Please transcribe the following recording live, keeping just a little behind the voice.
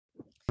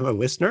a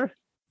listener?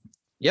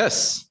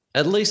 Yes,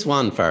 at least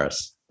one,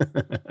 Faris.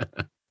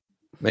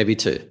 Maybe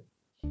two.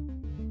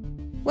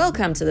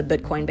 Welcome to the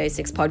Bitcoin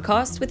Basics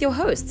podcast with your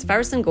hosts,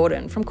 Faris and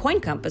Gordon from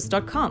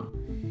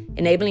CoinCompass.com,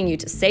 enabling you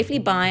to safely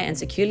buy and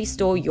securely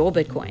store your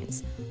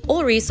Bitcoins.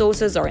 All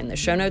resources are in the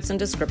show notes and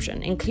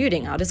description,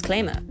 including our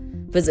disclaimer.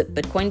 Visit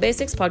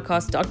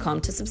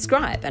BitcoinBasicsPodcast.com to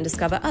subscribe and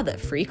discover other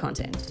free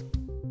content.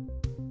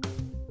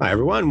 Hi,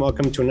 everyone.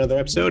 Welcome to another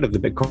episode of the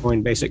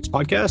Bitcoin Basics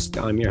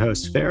podcast. I'm your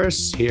host,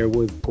 Faris, here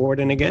with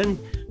Gordon again.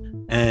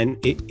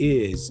 And it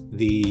is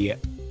the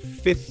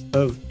 5th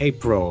of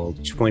April,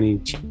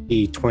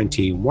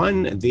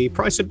 2021. The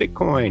price of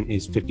Bitcoin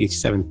is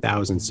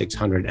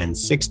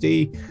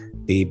 57,660.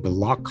 The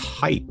block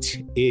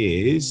height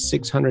is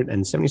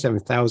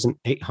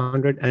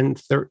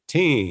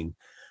 677,813.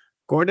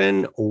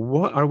 Gordon,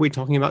 what are we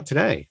talking about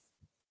today?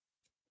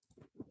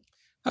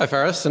 Hi,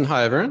 Faris, and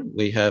hi, everyone.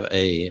 We have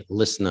a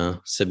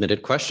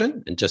listener-submitted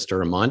question. And just a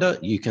reminder,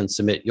 you can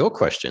submit your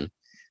question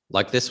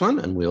like this one,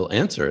 and we'll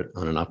answer it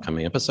on an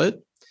upcoming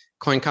episode.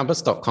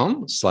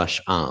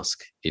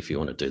 CoinCompass.com/ask if you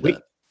want to do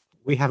that.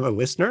 We have a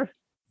listener?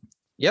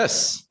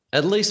 Yes,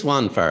 at least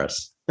one,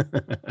 Faris.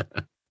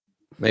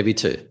 Maybe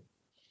two.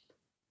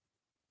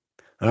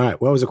 All right.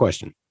 What was the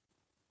question?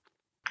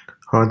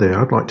 Hi there.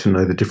 I'd like to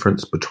know the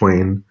difference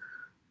between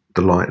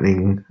the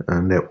Lightning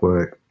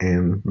network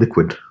and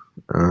Liquid.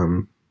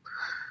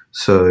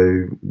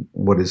 So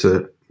what is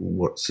it?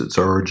 What's its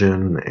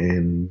origin?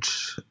 And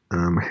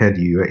how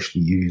do you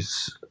actually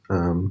use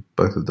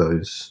both of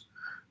those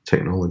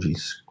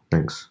technologies?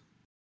 Thanks.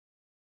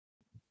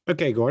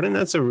 Okay, Gordon,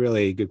 that's a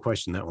really good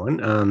question, that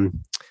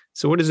one.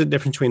 So what is the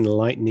difference between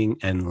Lightning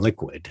and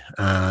Liquid?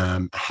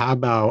 How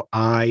about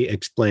I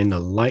explain the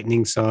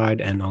Lightning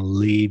side and I'll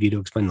leave you to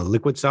explain the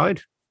Liquid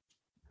side?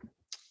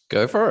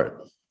 Go for it.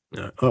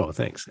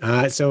 Thanks.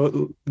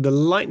 So the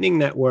Lightning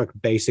network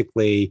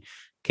basically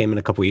came in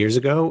a couple of years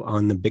ago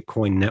on the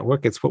Bitcoin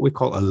network. It's what we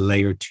call a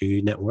layer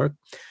 2 network.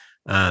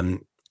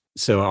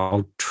 So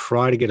I'll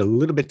try to get a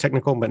little bit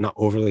technical, but not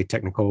overly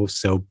technical.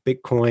 So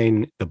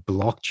Bitcoin, the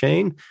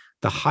blockchain,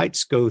 the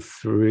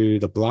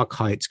block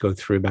heights go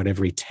through about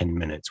every 10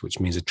 minutes, which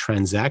means a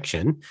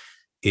transaction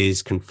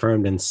is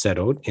confirmed and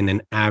settled in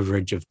an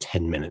average of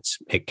 10 minutes.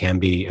 It can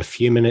be a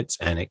few minutes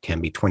and it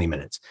can be 20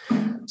 minutes.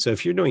 So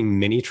if you're doing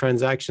mini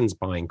transactions,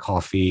 buying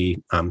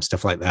coffee,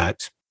 stuff like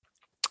that,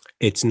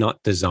 it's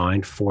not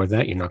designed for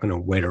that. You're not going to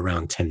wait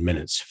around 10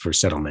 minutes for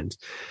settlement.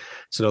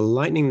 So the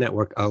Lightning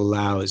Network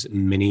allows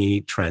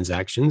mini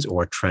transactions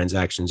or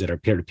transactions that are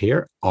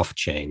peer-to-peer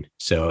off-chain.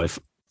 So if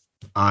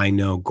I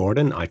know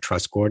Gordon, I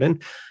trust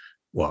Gordon.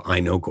 Well, I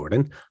know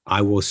Gordon.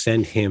 I will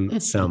send him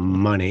some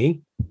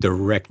money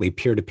directly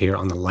peer-to-peer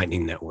on the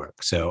Lightning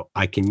Network. So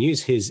I can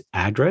use his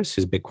address,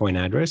 his Bitcoin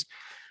address,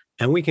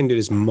 and we can do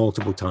this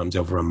multiple times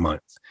over a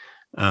month.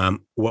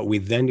 What we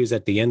then do is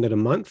at the end of the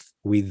month,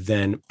 we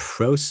then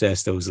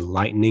process those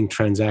Lightning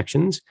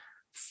transactions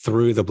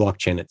through the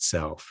blockchain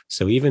itself.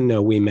 So even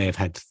though we may have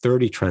had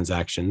 30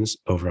 transactions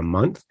over a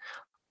month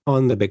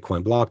on the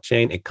Bitcoin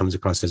blockchain, it comes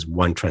across as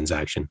one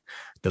transaction.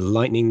 The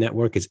Lightning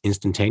Network is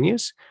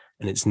instantaneous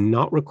and it's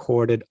not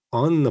recorded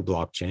on the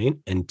blockchain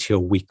until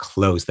we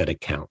close that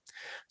account.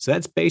 So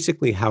that's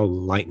basically how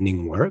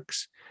Lightning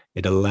works.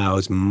 It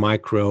allows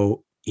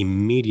micro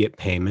immediate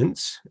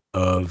payments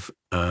of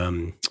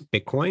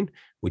Bitcoin,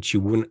 which you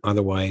wouldn't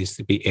otherwise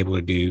be able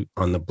to do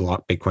on the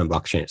Bitcoin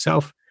blockchain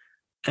itself.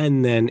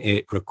 And then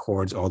it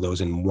records all those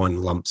in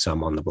one lump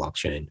sum on the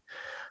blockchain.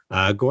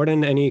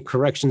 Gordon, any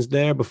corrections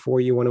there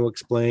before you want to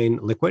explain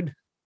Liquid?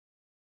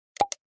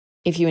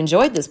 If you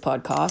enjoyed this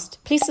podcast,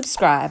 please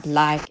subscribe,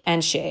 like,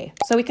 and share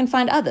so we can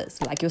find others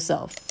like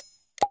yourself.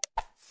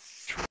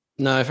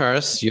 No,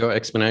 Faris, your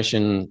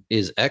explanation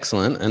is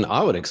excellent. And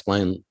I would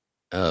explain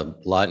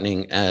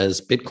Lightning as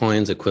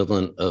Bitcoin's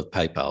equivalent of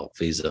PayPal,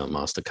 Visa,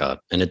 MasterCard,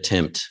 an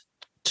attempt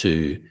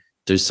to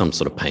do some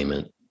sort of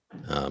payment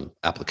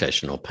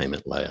application or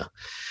payment layer.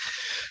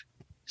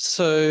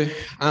 So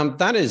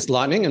that is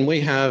Lightning, and we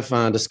have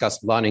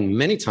discussed Lightning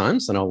many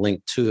times, and I'll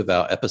link 2 of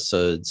our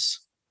episodes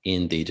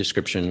in the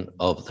description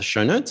of the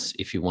show notes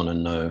if you want to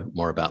know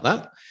more about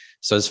that.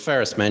 So as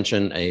Faris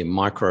mentioned, a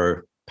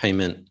micro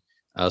payment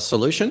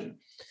solution.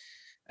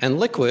 And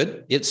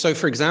Liquid, so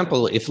for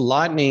example, if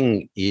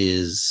Lightning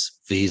is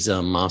Visa,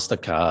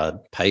 MasterCard,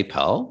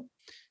 PayPal,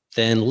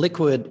 then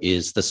Liquid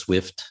is the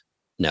Swift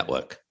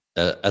network,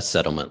 a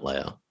settlement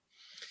layer.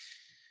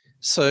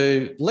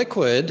 So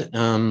Liquid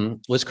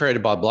was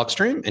created by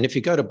Blockstream. And if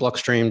you go to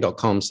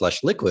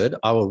blockstream.com/liquid,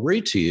 I will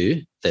read to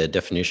you their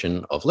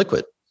definition of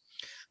Liquid.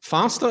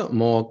 Faster,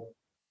 more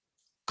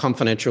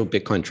confidential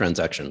Bitcoin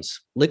transactions.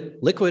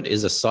 Liquid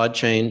is a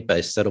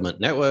sidechain-based settlement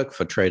network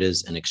for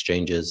traders and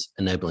exchanges,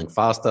 enabling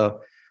faster,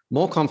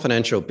 more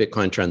confidential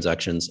Bitcoin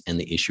transactions and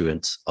the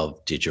issuance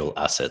of digital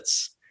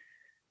assets.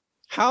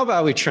 How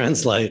about we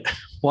translate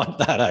what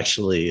that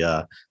actually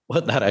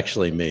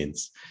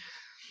means?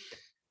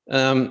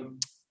 So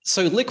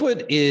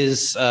Liquid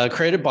is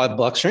created by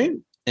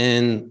Blockstream,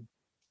 and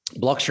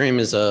Blockstream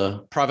is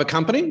a private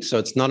company, so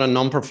it's not a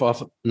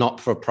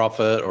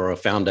not-for-profit or a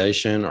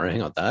foundation or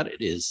anything like that.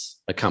 It is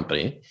a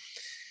company.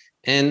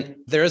 And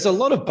there is a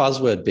lot of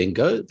buzzword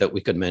bingo that we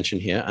could mention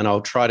here, and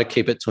I'll try to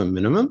keep it to a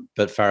minimum,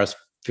 but Faris,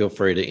 feel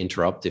free to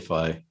interrupt if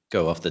I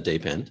go off the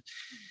deep end.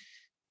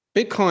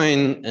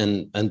 Bitcoin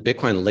and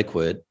Bitcoin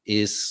Liquid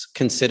is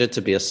considered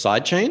to be a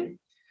sidechain.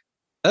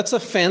 That's a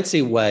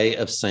fancy way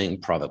of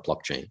saying private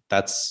blockchain.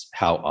 That's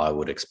how I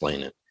would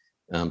explain it.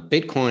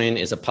 Bitcoin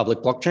is a public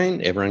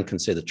blockchain. Everyone can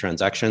see the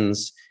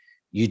transactions.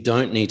 You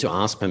don't need to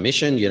ask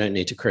permission. You don't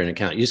need to create an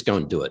account. You just go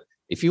and do it.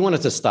 If you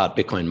wanted to start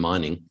Bitcoin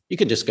mining, you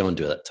can just go and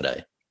do that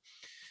today.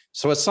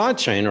 So a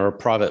sidechain or a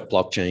private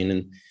blockchain,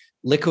 and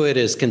Liquid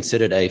is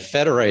considered a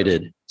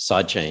federated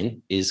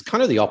sidechain, is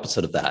kind of the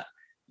opposite of that.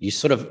 You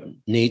sort of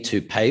need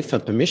to pay for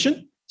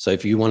permission. So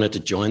if you wanted to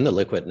join the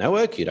Liquid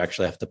network, you'd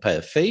actually have to pay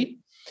a fee.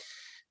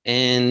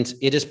 And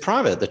it is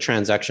private. The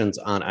transactions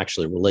aren't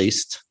actually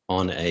released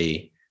on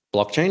a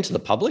blockchain to the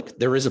public.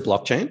 There is a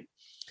blockchain.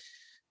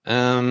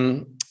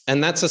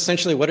 And that's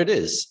essentially what it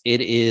is.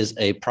 It is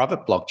a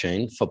private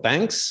blockchain for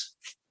banks,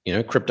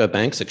 crypto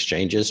banks,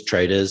 exchanges,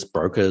 traders,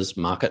 brokers,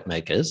 market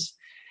makers.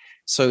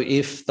 So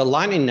if the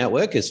Lightning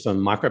Network is for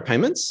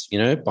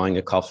micropayments, buying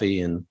a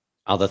coffee and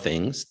other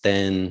things,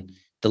 then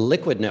the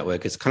Liquid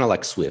Network is kind of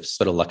like Swift,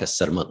 sort of like a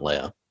settlement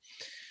layer.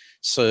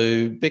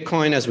 So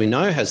Bitcoin, as we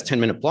know, has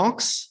 10-minute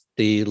blocks.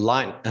 The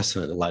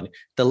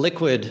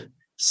Liquid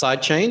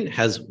sidechain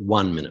has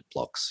 1-minute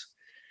blocks.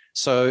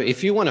 So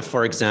if you want to,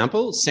 for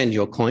example, send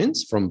your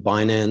coins from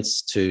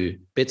Binance to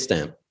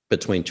Bitstamp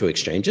between two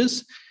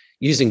exchanges,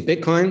 using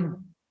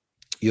Bitcoin,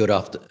 you would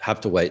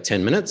have to wait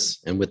 10 minutes.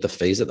 And with the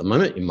fees at the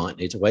moment, you might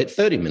need to wait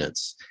 30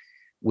 minutes.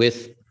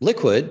 With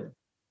Liquid,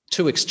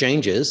 two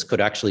exchanges could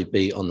actually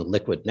be on the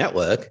Liquid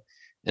network.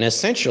 And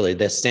essentially,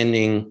 they're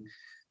sending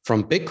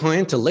from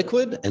Bitcoin to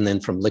Liquid and then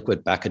from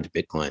Liquid back into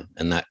Bitcoin.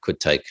 And that could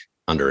take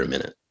under a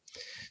minute.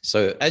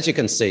 So as you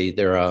can see,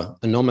 there are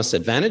enormous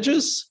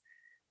advantages.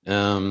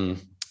 You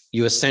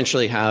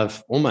essentially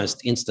have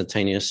almost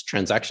instantaneous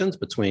transactions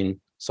between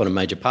sort of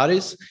major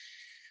parties.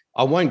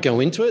 I won't go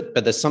into it,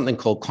 but there's something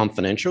called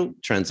confidential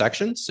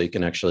transactions, so you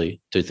can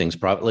actually do things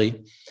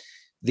privately.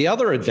 The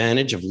other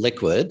advantage of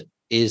Liquid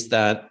is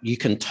that you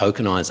can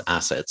tokenize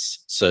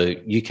assets. So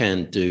you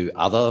can do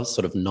other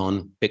sort of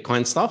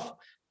non-Bitcoin stuff.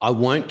 I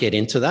won't get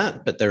into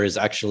that, but there is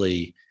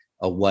actually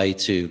a way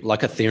to,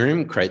 like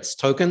Ethereum creates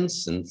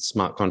tokens and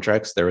smart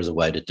contracts, there is a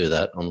way to do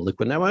that on the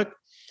Liquid network.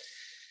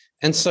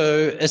 And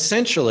so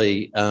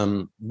essentially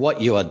what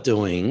you are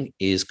doing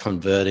is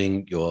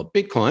converting your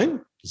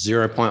Bitcoin,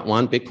 0.1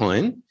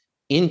 Bitcoin,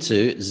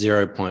 into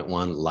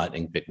 0.1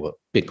 Lightning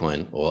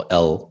Bitcoin or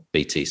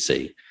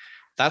LBTC.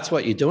 That's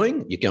what you're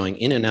doing. You're going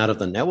in and out of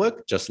the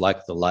network, just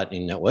like the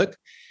Lightning Network.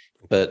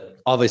 But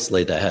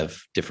obviously they have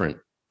different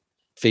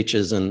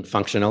features and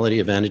functionality,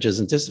 advantages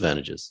and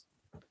disadvantages.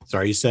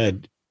 Sorry, you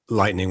said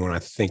Lightning when I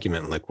think you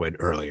meant Liquid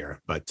earlier,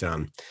 but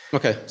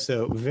okay.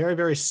 So very,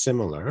 very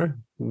similar.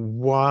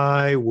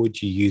 Why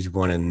would you use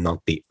one and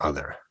not the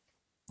other?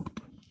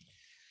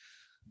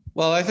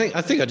 Well, I think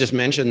I just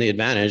mentioned the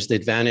advantage. The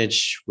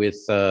advantage with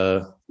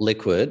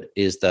Liquid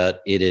is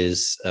that it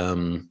is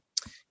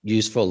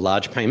used for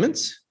large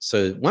payments.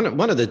 So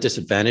one of the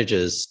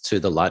disadvantages to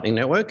the Lightning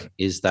Network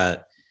is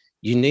that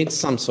you need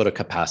some sort of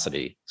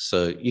capacity.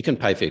 So you can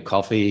pay for your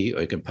coffee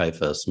or you can pay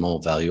for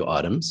small value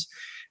items.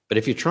 But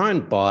if you try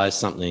and buy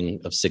something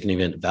of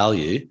significant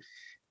value,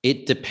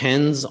 it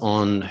depends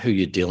on who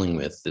you're dealing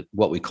with,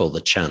 what we call the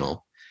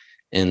channel.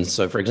 And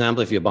so, for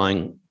example, if you're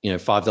buying,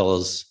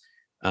 $5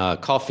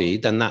 coffee,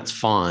 then that's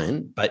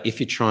fine. But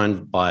if you try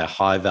and buy a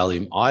high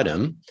value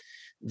item,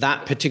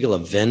 that particular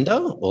vendor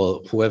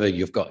or whoever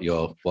you've got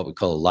your what we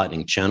call a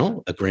Lightning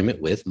channel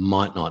agreement with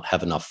might not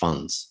have enough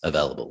funds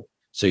available.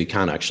 So you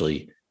can't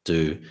actually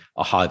do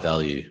a high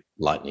value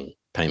Lightning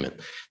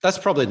payment. That's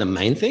probably the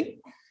main thing.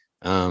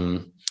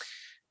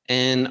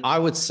 And I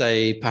would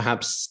say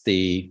perhaps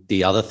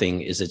the other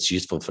thing is it's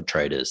useful for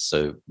traders.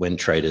 So when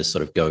traders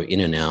sort of go in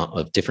and out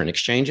of different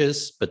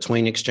exchanges,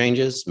 between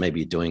exchanges,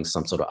 maybe doing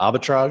some sort of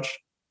arbitrage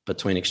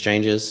between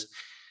exchanges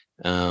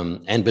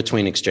and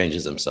between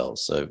exchanges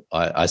themselves. So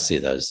I see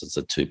those as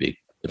the two big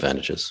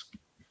advantages.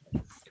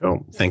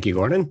 Cool. Thank you,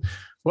 Gordon.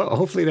 Well,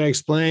 hopefully that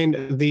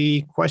explained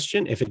the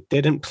question. If it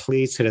didn't,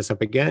 please hit us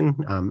up again.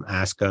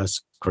 Ask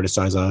us,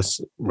 criticize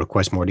us,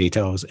 request more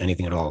details,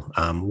 anything at all.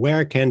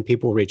 Where can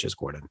people reach us,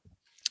 Gordon?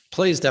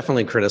 Please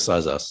definitely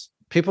criticize us.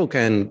 People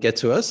can get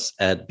to us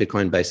at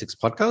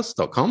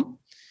bitcoinbasicspodcast.com.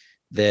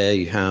 There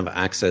you have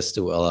access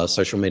to all our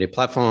social media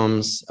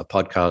platforms, a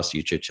podcast,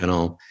 YouTube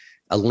channel,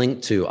 a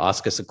link to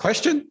ask us a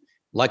question.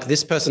 Like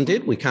this person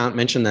did, we can't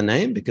mention their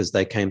name because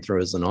they came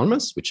through as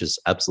anonymous, which is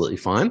absolutely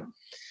fine.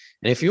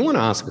 And if you want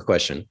to ask a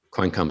question,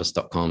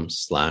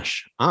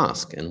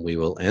 coincompass.com/ask, and we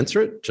will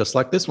answer it just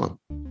like this one.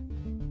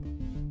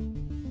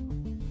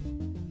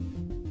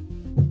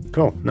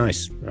 Cool.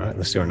 Nice. All right,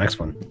 let's do our next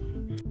one.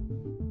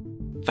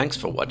 Thanks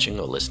for watching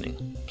or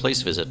listening.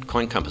 Please visit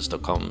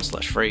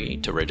coincompass.com/free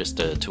to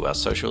register to our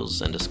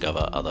socials and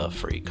discover other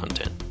free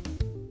content.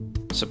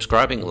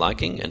 Subscribing,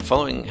 liking, and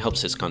following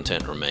helps this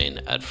content remain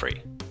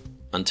ad-free.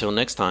 Until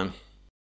next time.